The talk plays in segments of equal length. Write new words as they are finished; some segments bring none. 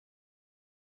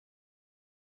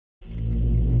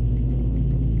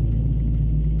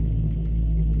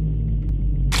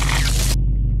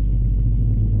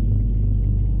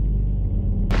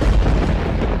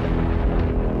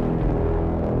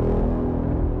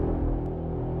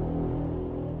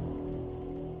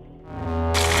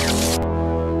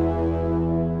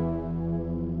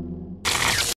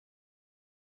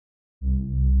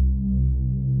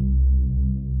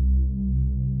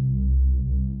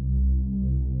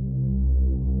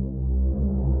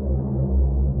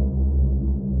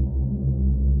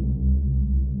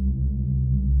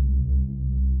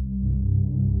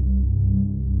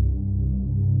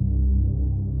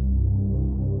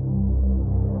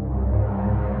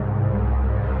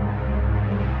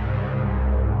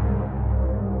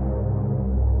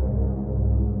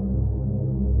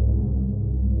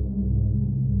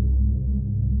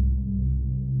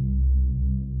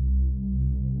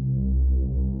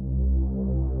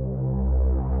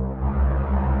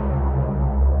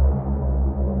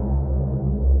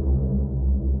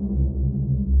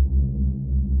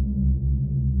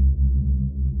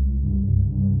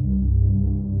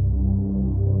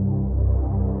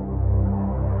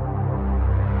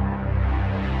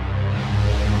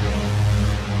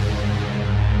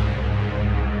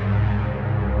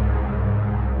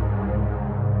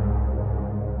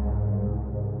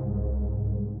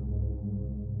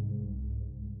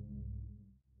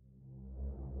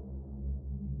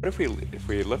What if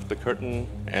we lift the curtain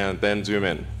and then zoom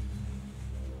in?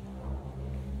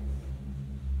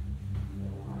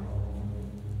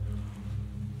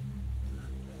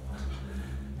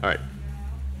 All right,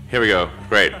 here we go.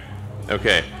 Great.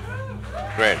 Okay,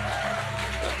 great.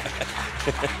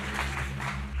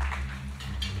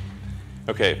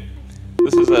 Okay,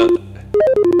 this is a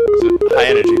high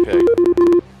energy pig.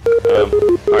 All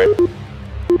right,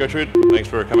 Gertrude, thanks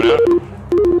for coming out.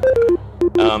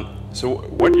 So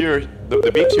what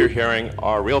the beeps you're hearing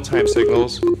are real-time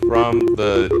signals from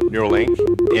the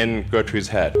Neuralink in Gertrude's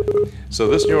head. So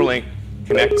this Neuralink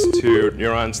connects to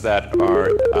neurons that are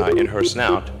in her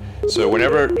snout. So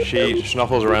whenever she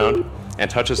snuffles around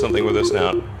and touches something with her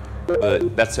snout,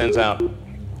 that sends out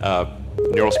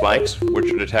neural spikes, which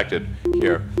are detected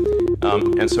here.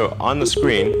 And so on the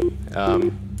screen,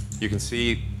 you can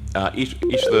see each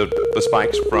of the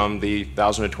spikes from the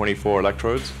 1,024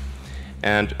 electrodes.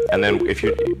 And then if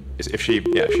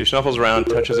she snuffles around,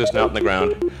 touches her snout on the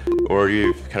ground, or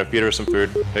you kind of feed her some food,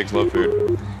 pigs love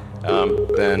food,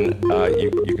 then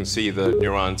you can see the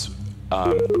neurons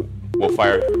will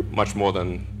fire much more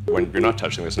than when you're not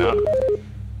touching the snout.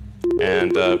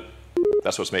 And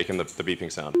that's what's making the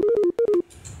beeping sound.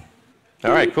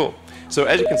 All right, cool. So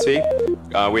as you can see,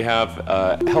 we have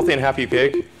a healthy and happy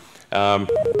pig,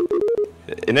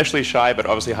 initially shy, but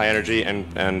obviously high energy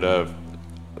and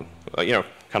you know,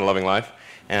 kind of loving life.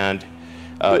 And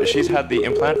she's had the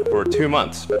implant for 2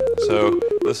 months. So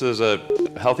this is a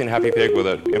healthy and happy pig with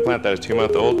an implant that is 2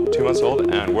 months old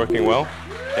and working well.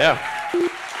 Yeah.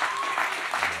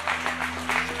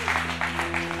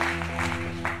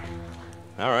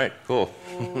 All right, cool.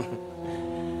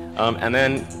 And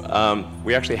then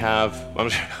we actually have, I'm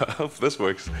not sure if this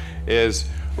works,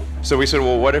 so we said,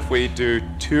 well, what if we do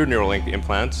 2 Neuralink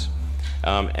implants?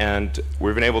 And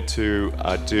we've been able to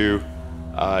do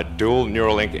dual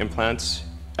Neuralink implants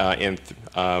in,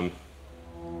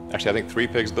 actually I think 3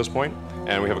 pigs at this point,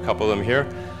 and we have a couple of them here.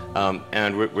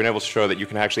 And we've been able to show that you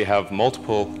can actually have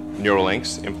multiple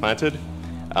Neuralinks implanted,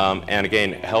 and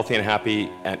again, healthy and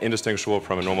happy and indistinguishable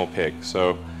from a normal pig.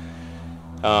 So,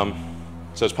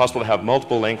 so it's possible to have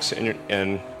multiple links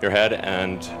in your head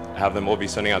and have them all be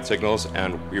sending out signals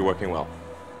and be working well.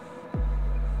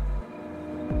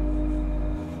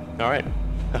 All right.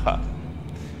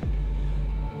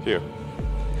 Phew.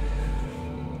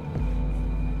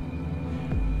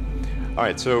 All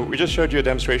right, so we just showed you a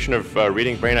demonstration of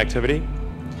reading brain activity.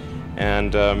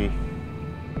 And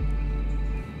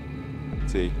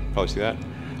let's see, probably see that.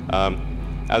 As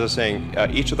I was saying,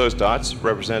 each of those dots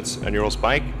represents a neural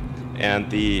spike, and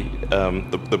the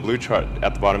blue chart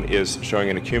at the bottom is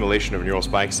showing an accumulation of neural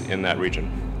spikes in that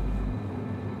region.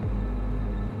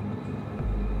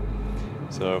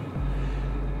 So,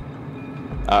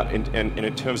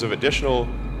 in terms of additional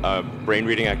brain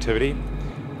reading activity,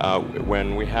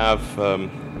 when we have,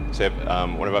 say,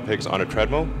 one of our pigs on a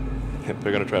treadmill,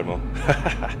 pig on a treadmill.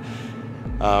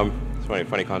 It's a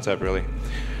funny concept, really.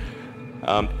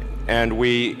 And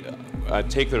we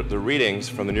take the readings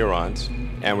from the neurons,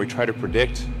 and we try to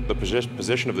predict the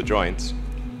position of the joints.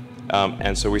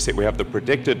 And so we say we have the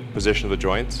predicted position of the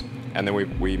joints, and then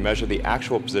we measure the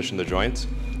actual position of the joints.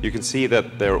 You can see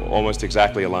that they're almost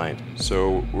exactly aligned.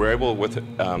 So we're able, with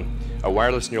a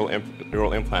wireless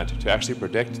neural implant, to actually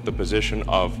predict the position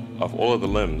of all of the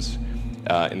limbs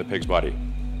in the pig's body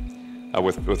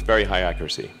with very high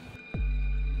accuracy.